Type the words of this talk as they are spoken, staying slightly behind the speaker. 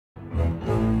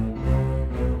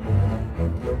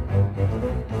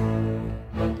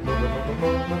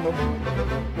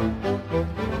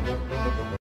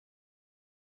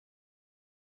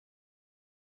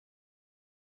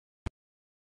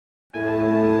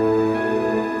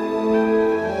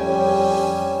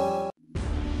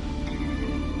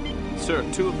Sir,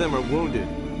 2 of them are wounded.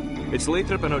 It's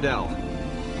Lathrop and Odell.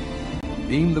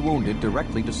 Beam the wounded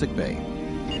directly to sickbay.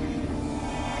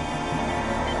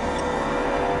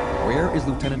 Where is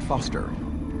Lieutenant Foster?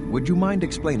 Would you mind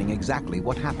explaining exactly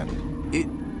what happened?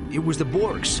 It was the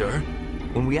Borg, sir.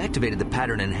 When we activated the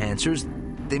pattern enhancers,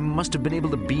 they must have been able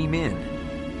to beam in.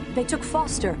 They took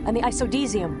Foster and the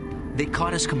isodesium. They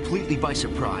caught us completely by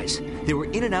surprise. They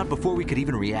were in and out before we could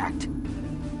even react.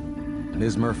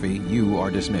 Ms. Murphy, you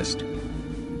are dismissed.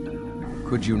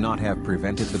 Could you not have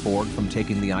prevented the Borg from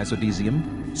taking the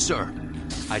isodesium? Sir,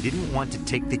 I didn't want to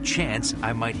take the chance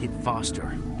I might hit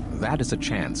Foster. That is a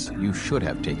chance you should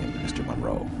have taken, Mr.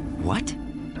 Monroe. What?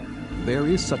 There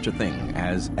is such a thing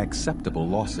as acceptable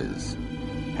losses.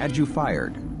 Had you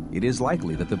fired, it is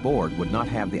likely that the Borg would not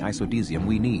have the isodesium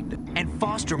we need. And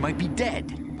Foster might be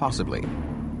dead. Possibly.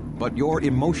 But your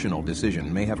emotional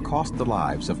decision may have cost the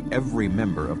lives of every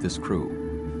member of this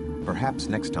crew. Perhaps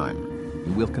next time,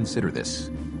 you will consider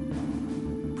this.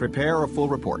 Prepare a full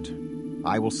report.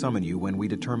 I will summon you when we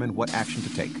determine what action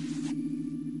to take.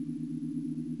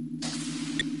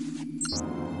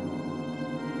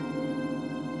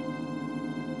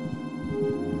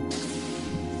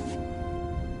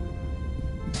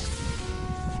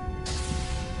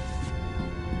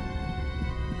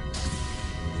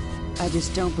 I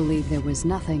just don't believe there was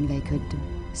nothing they could do.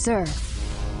 Sir.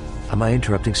 Am I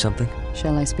interrupting something?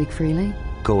 Shall I speak freely?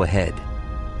 Go ahead.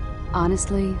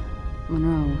 Honestly,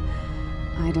 Monroe,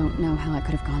 I don't know how it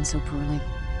could have gone so poorly.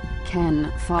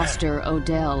 Ken, Foster,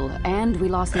 Odell, and we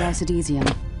lost the isodesium.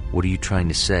 What are you trying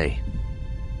to say?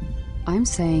 I'm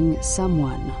saying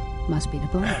someone must be the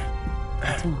Borg.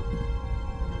 That's all.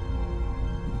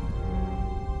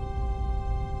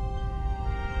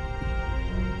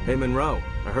 Hey, Monroe.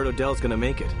 I heard Odell's gonna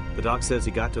make it. The doc says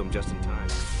he got to him just in time.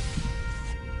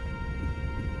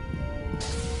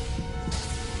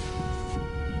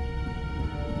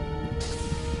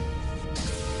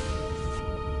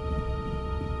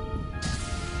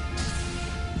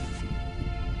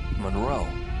 Monroe,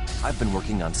 I've been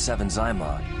working on 7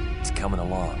 Zymog. It's coming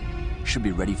along. Should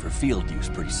be ready for field use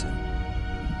pretty soon.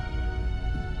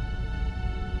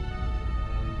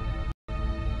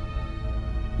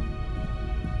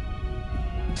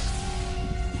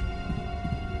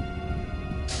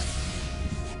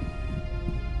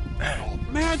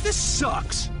 Man, this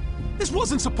sucks. This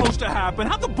wasn't supposed to happen.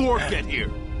 How'd the Borg get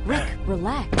here? Rick,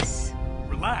 relax.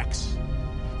 Relax.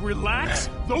 Relax?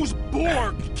 Those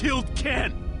Borg killed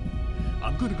Ken.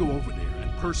 I'm gonna go over there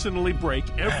and personally break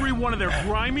every one of their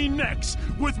grimy necks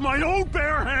with my own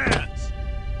bare hands.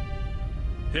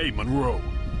 Hey, Monroe.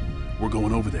 We're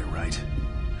going over there, right?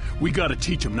 We gotta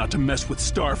teach them not to mess with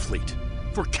Starfleet.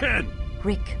 For Ken.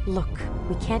 Rick, look.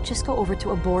 We can't just go over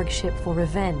to a Borg ship for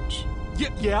revenge.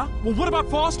 Yeah? Well, what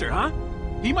about Foster, huh?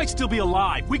 He might still be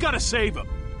alive. We gotta save him.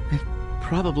 They've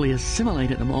probably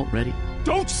assimilated him already.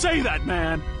 Don't say that,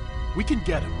 man! We can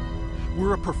get him.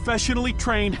 We're a professionally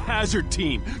trained hazard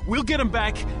team. We'll get him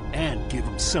back and give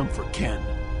him some for Ken.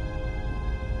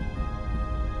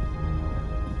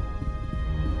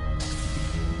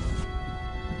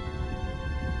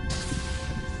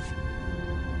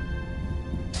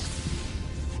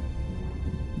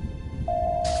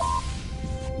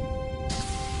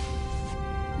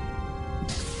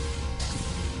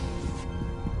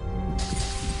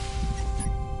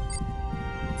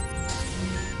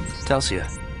 Telsia.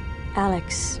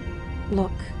 Alex,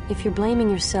 look, if you're blaming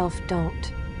yourself,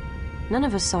 don't. None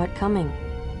of us saw it coming.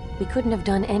 We couldn't have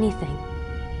done anything.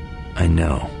 I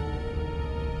know.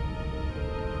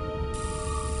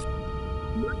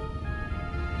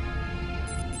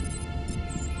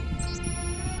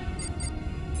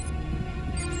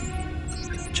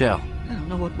 Joe. I don't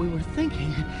know what we were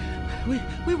thinking.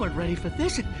 We weren't ready for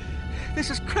this. This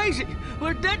is crazy.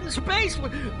 We're dead in space.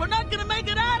 We're not gonna make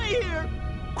it out of here.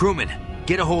 Crewman,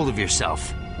 get a hold of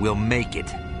yourself. We'll make it.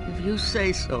 If you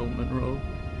say so, Monroe.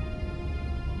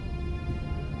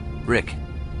 Rick.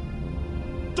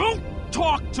 Don't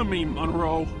talk to me,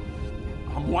 Monroe.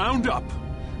 I'm wound up.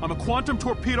 I'm a quantum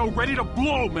torpedo ready to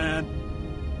blow, man.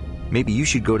 Maybe you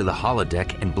should go to the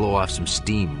holodeck and blow off some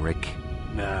steam, Rick.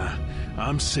 Nah,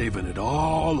 I'm saving it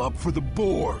all up for the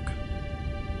Borg.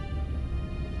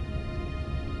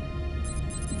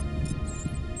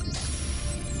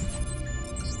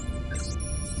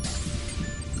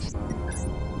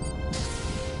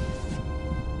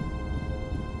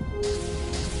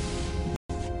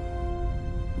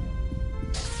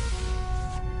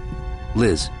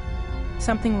 Liz.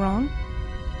 Something wrong?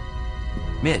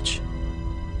 Mitch.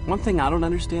 One thing I don't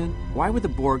understand, why would the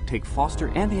Borg take Foster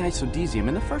and the isodesium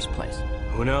in the first place?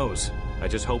 Who knows? I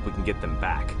just hope we can get them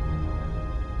back.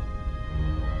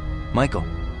 Michael.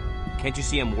 Can't you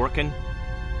see I'm working?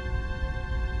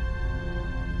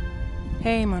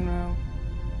 Hey, Monroe.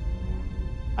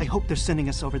 I hope they're sending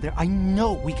us over there. I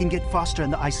know we can get Foster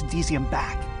and the Isodesium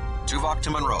back. Tuvok to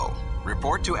Monroe.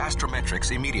 Report to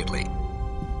Astrometrics immediately.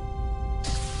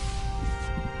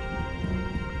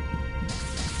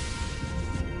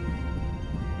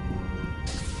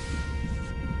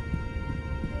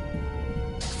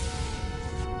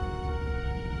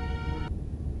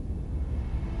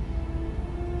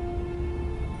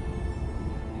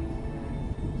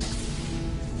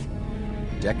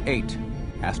 Deck 8,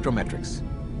 Astrometrics.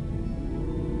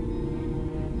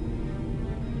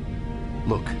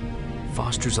 Look,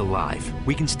 Foster's alive.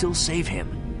 We can still save him.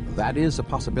 That is a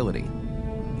possibility.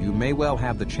 You may well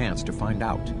have the chance to find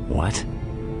out. What?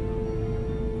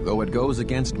 Though it goes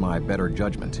against my better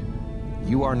judgment,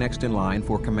 you are next in line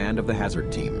for command of the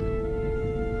hazard team.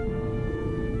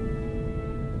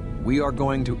 We are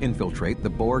going to infiltrate the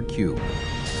Borg cube.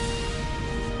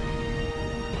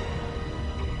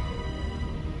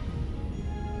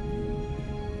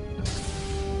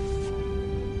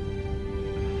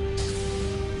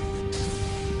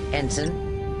 Ensign?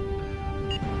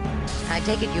 I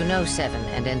take it you know Seven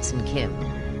and Ensign Kim.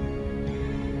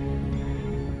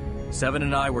 Seven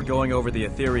and I were going over the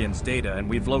Ethereum's data, and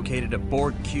we've located a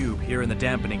Borg cube here in the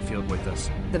dampening field with us.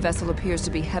 The vessel appears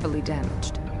to be heavily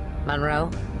damaged.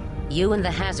 Monroe, you and the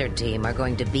hazard team are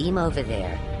going to beam over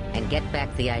there and get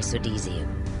back the Isodesium.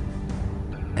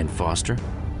 And Foster?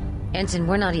 Ensign,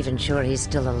 we're not even sure he's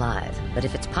still alive, but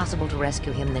if it's possible to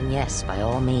rescue him, then yes, by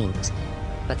all means.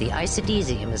 But the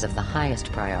Isodesium is of the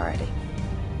highest priority.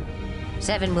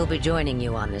 Seven will be joining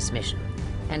you on this mission.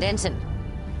 And Ensign,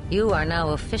 you are now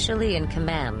officially in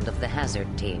command of the hazard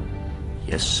team.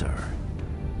 Yes, sir.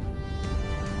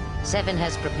 Seven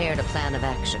has prepared a plan of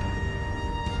action.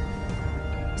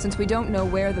 Since we don't know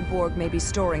where the Borg may be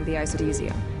storing the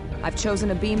Isodesium, I've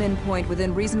chosen a beam-in point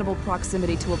within reasonable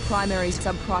proximity to a primary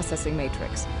sub-processing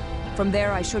matrix. From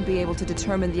there, I should be able to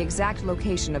determine the exact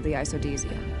location of the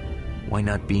Isodesium. Why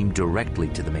not beam directly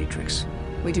to the Matrix?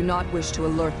 We do not wish to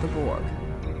alert the Borg.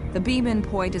 The beam-in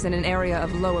point is in an area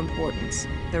of low importance.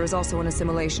 There is also an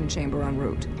assimilation chamber en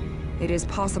route. It is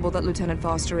possible that Lieutenant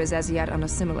Foster is as yet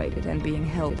unassimilated and being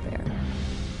held there.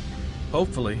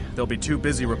 Hopefully, they'll be too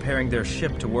busy repairing their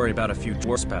ship to worry about a few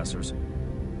trespassers.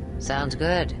 Sounds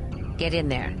good. Get in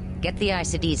there, get the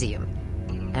Isodesium,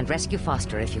 and rescue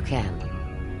Foster if you can.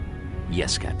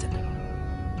 Yes, Captain.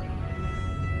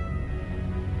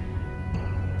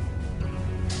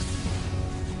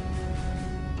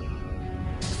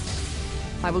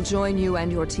 I will join you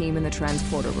and your team in the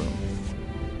transporter room.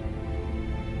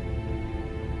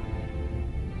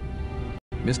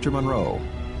 Mr. Monroe,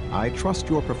 I trust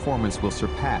your performance will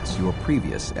surpass your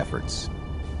previous efforts.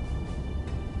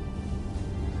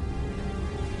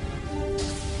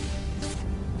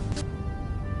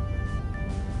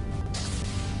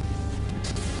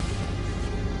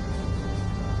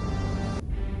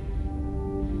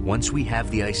 Once we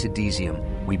have the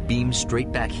Isodesium, we beam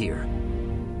straight back here.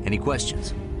 Any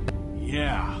questions?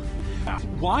 Yeah.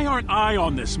 Why aren't I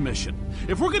on this mission?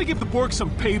 If we're gonna give the Borg some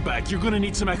payback, you're gonna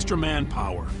need some extra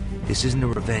manpower. This isn't a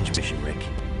revenge mission, Rick.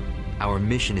 Our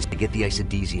mission is to get the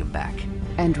Isodesium back.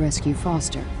 And rescue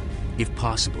Foster. If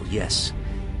possible, yes.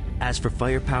 As for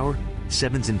firepower,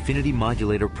 Seven's Infinity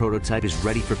Modulator prototype is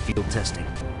ready for field testing.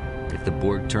 If the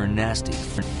Borg turn nasty,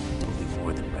 we'll be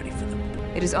more than ready for them.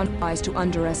 It is unwise to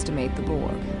underestimate the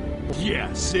Borg.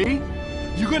 Yeah, see?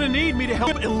 You're gonna need me to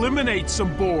help eliminate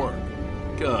some Borg.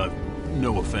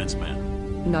 No offense,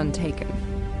 man. None taken.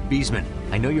 Beesman,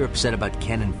 I know you're upset about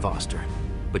Ken and Foster,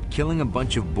 but killing a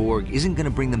bunch of Borg isn't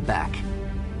gonna bring them back.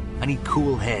 I need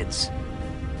cool heads.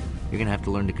 You're gonna have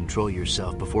to learn to control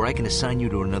yourself before I can assign you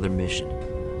to another mission.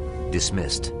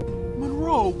 Dismissed.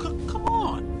 Monroe, come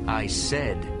on. I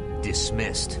said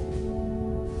dismissed.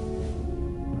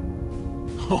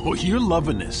 Oh, you're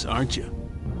loving this, aren't you?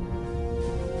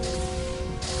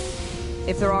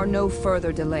 If there are no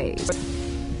further delays...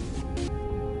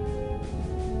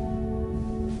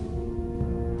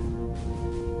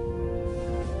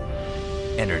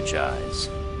 Energize.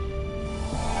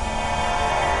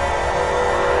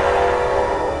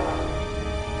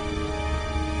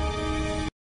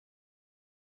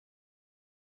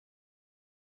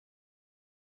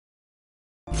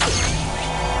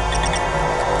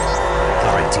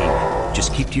 Alright, team.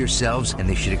 Just keep to yourselves and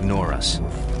they should ignore us.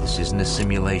 This isn't a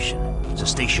simulation, so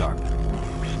stay sharp.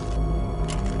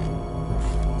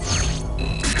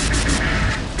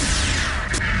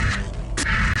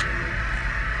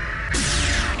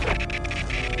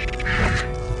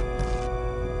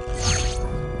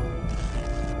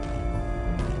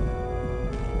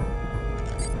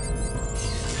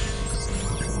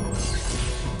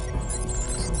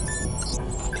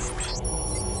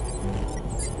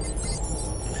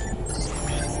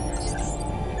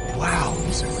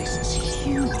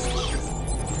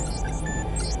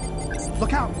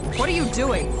 Look out! What are you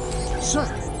doing? Sir,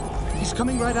 he's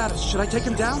coming right at us. Should I take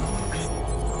him down?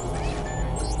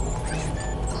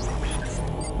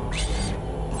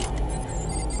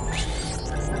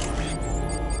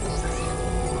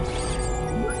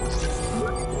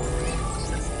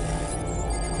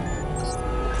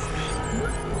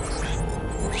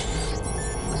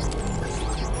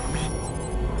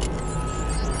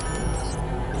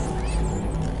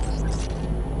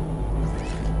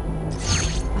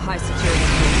 High security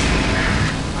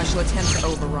post. I shall attempt to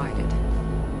override it.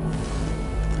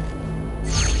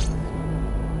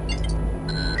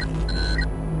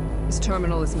 This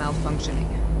terminal is malfunctioning.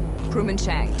 Crewman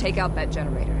Chang, take out that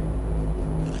generator.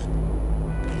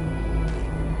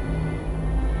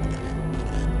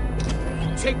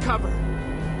 Take cover.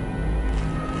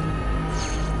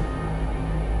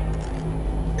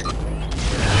 Get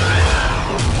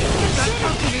that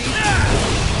company!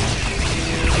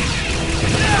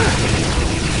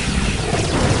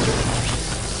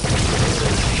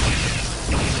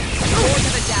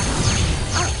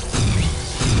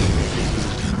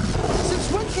 Since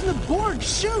when can the Borg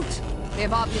shoot? They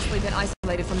have obviously been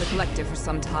isolated from the collective for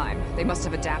some time. They must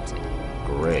have adapted.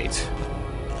 Great.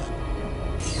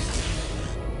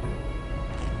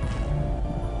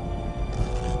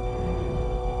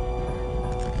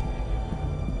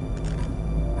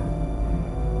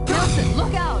 Wilson,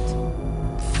 look out!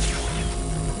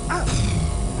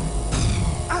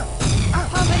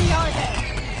 How many are there?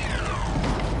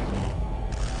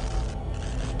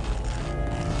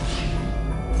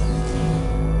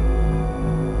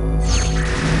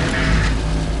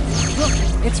 Look,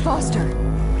 it's Foster.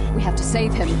 We have to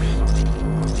save him.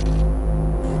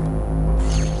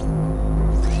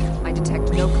 I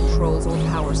detect no controls or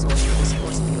power source for this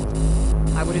force field.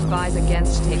 I would advise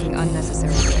against taking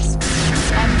unnecessary risks.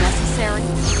 Unnecessary?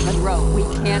 Monroe, we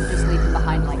can't just leave him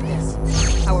behind like this.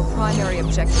 Our primary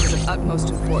objective is of utmost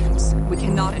importance. We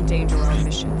cannot endanger our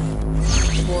mission.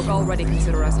 The Borg already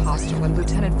consider us hostile, and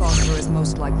Lieutenant Foster is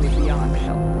most likely beyond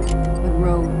help.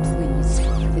 Monroe, please.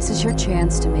 This is your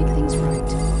chance to make things right.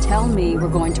 Tell me we're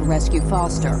going to rescue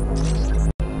Foster.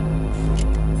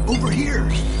 Over here!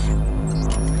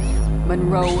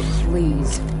 Monroe,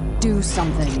 please. Do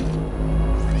something.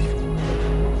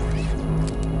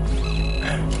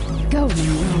 Go,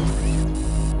 Monroe.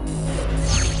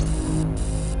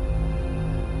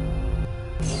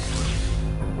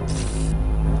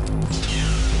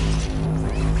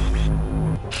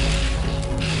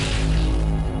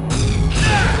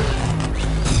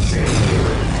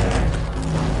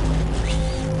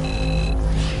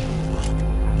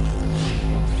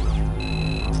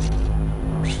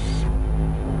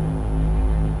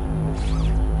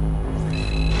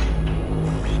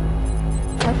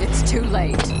 It's too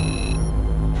late.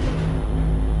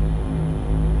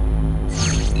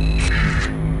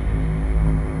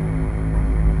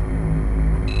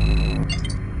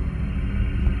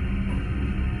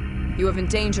 You have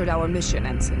endangered our mission,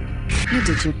 Ensign. You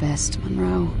did your best,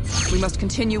 Monroe. We must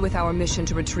continue with our mission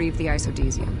to retrieve the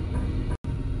isodesium.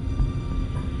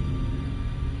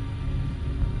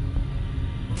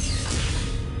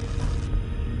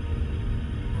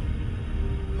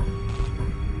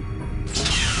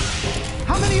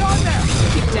 How many are there?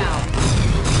 Keep down.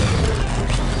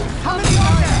 How many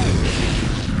are there?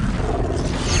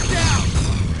 Get down!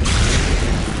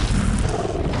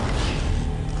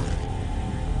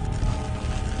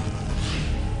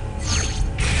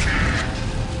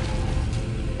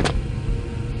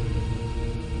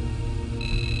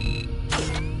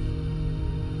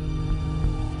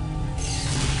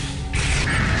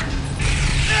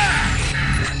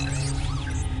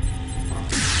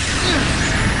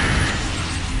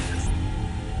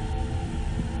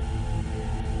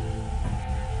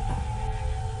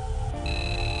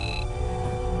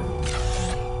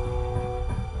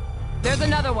 There's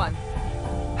another one.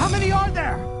 How many are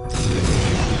there?